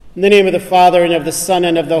In the name of the Father, and of the Son,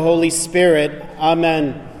 and of the Holy Spirit.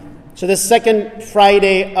 Amen. So the second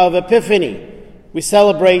Friday of Epiphany, we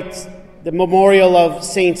celebrate the memorial of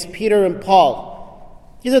Saints Peter and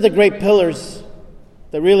Paul. These are the great pillars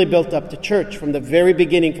that really built up the church from the very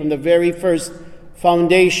beginning, from the very first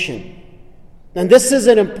foundation. And this is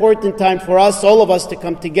an important time for us, all of us, to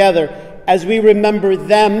come together as we remember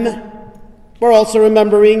them. We're also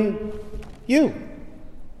remembering you.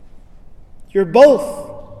 You're both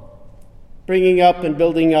bringing up and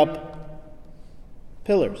building up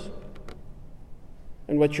pillars.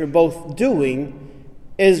 And what you're both doing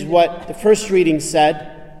is what the first reading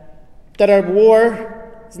said, that our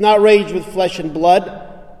war is not waged with flesh and blood,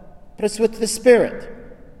 but it's with the Spirit.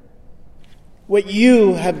 What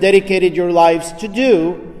you have dedicated your lives to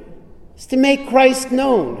do is to make Christ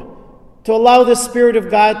known, to allow the Spirit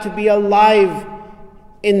of God to be alive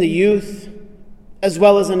in the youth as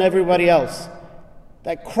well as in everybody else,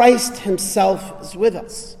 that Christ himself is with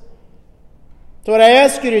us. So what I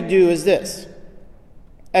ask you to do is this: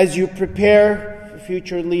 as you prepare for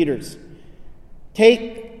future leaders,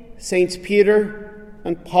 take Saints Peter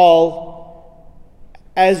and Paul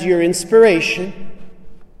as your inspiration,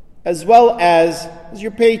 as well as your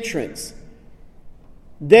patrons.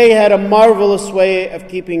 They had a marvelous way of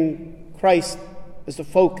keeping Christ as the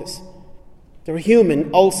focus. They were human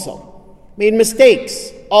also, made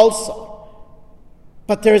mistakes also.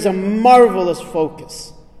 But there's a marvelous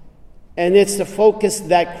focus, and it's the focus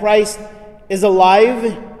that Christ is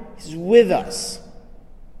alive, he's with us.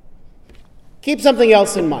 Keep something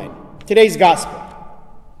else in mind. Today's gospel.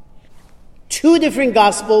 Two different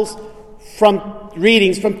gospels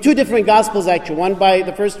readings from two different gospels, actually.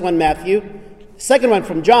 The first one, Matthew, the second one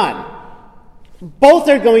from John. Both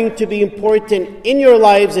are going to be important in your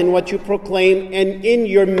lives, in what you proclaim, and in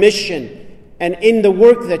your mission, and in the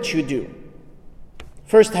work that you do.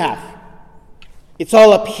 First half, it's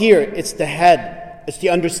all up here. It's the head, it's the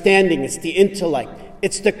understanding, it's the intellect,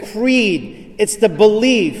 it's the creed, it's the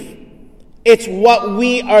belief, it's what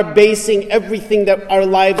we are basing everything that our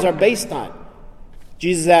lives are based on.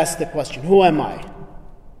 Jesus asked the question, who am I?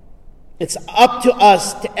 It's up to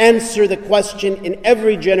us to answer the question in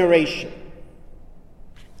every generation.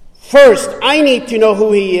 First, I need to know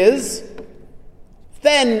who he is.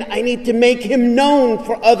 Then I need to make him known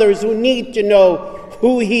for others who need to know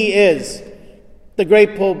who he is. The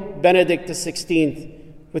great Pope Benedict XVI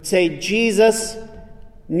would say, Jesus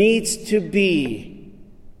needs to be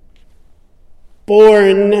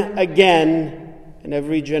born again in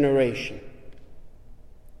every generation.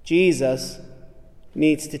 Jesus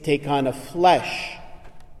needs to take on a flesh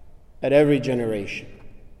at every generation.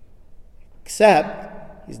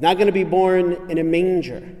 Except he's not going to be born in a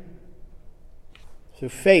manger. Through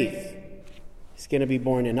faith, he's going to be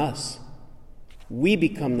born in us. We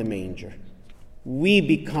become the manger. We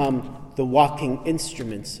become the walking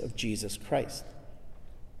instruments of Jesus Christ.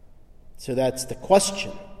 So that's the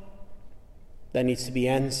question that needs to be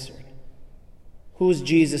answered. Who's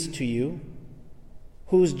Jesus to you?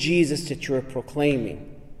 Who's Jesus that you're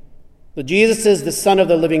proclaiming? So Jesus is the Son of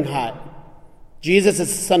the living God. Jesus is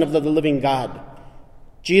the Son of the living God.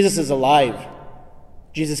 Jesus is alive.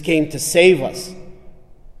 Jesus came to save us.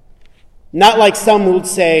 Not like some who would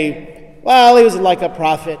say, well, he was like a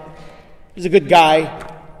prophet. He was a good guy.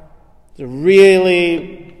 He's a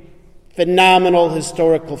really phenomenal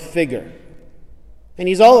historical figure. And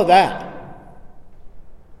he's all of that.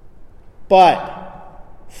 But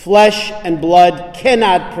flesh and blood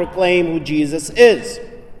cannot proclaim who Jesus is.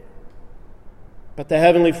 But the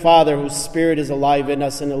Heavenly Father, whose Spirit is alive in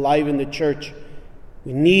us and alive in the church,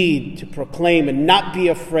 we need to proclaim and not be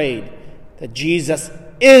afraid that Jesus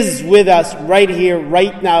is with us right here,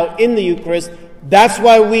 right now, in the Eucharist. That's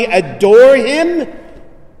why we adore him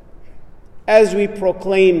as we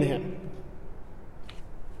proclaim him.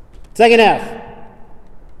 Second half.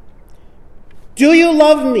 Do you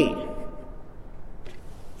love me?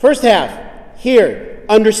 First half, here,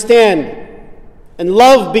 understand. And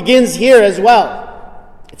love begins here as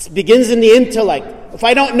well. It begins in the intellect. If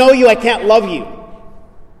I don't know you, I can't love you.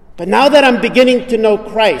 But now that I'm beginning to know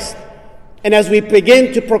Christ, and as we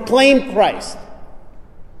begin to proclaim Christ,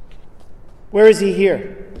 where is he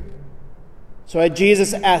here? So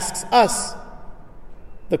Jesus asks us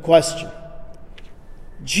the question.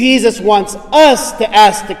 Jesus wants us to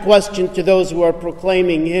ask the question to those who are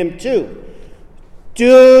proclaiming him too.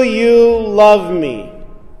 Do you love me?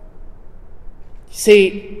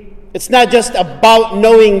 See, it's not just about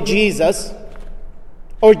knowing Jesus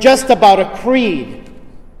or just about a creed.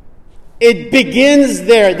 It begins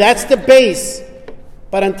there. That's the base.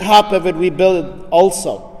 But on top of it, we build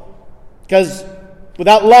also. Because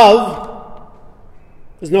Without love,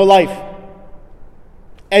 there's no life.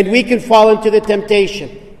 And we can fall into the temptation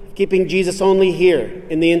of keeping Jesus only here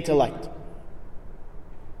in the intellect.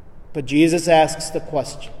 But Jesus asks the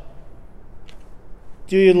question,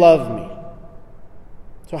 do you love me?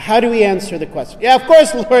 So how do we answer the question? Yeah, of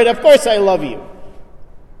course, Lord, of course I love you.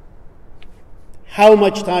 How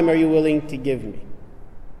much time are you willing to give me?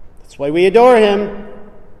 That's why we adore him.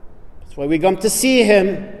 That's why we come to see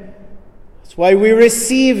him. That's why we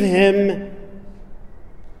receive him.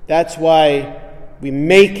 That's why we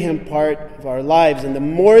make him part of our lives. And the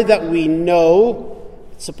more that we know,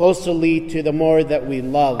 it's supposed to lead to the more that we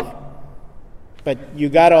love. But you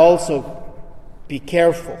got to also be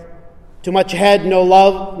careful. Too much head, no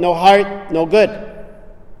love, no heart, no good.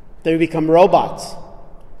 Then we become robots.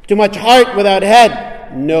 Too much heart without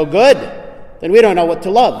head, no good. Then we don't know what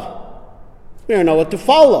to love. We don't know what to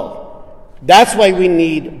follow. That's why we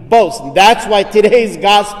need both. That's why today's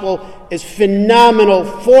gospel is phenomenal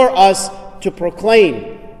for us to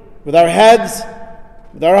proclaim. With our heads,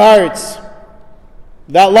 with our hearts.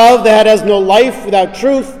 Without love, the head has no life. Without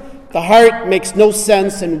truth, the heart makes no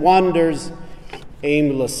sense and wanders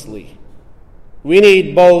aimlessly. We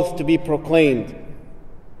need both to be proclaimed.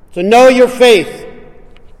 So know your faith.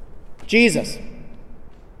 Jesus.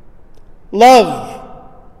 Love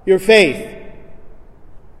your faith.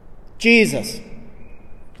 Jesus.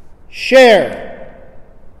 Share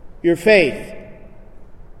your faith.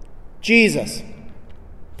 Jesus.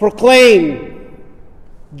 Proclaim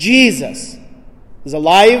Jesus is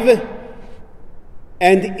alive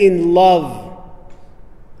and in love.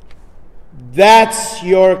 That's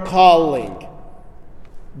your calling.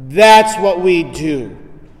 That's what we do.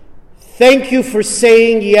 Thank you for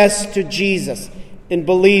saying yes to Jesus in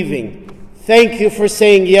believing. Thank you for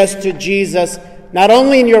saying yes to Jesus, not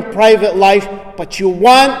only in your private life, but you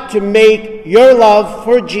want to make your love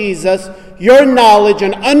for Jesus, your knowledge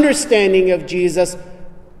and understanding of Jesus,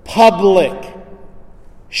 public,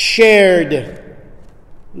 shared,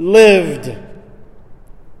 lived.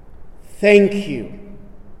 Thank you.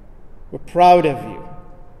 We're proud of you.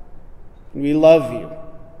 And we love you.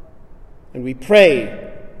 And we pray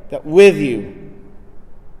that with you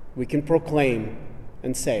we can proclaim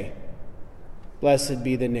and say, blessed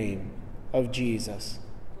be the name of Jesus,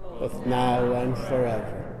 both now and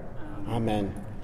forever. Amen.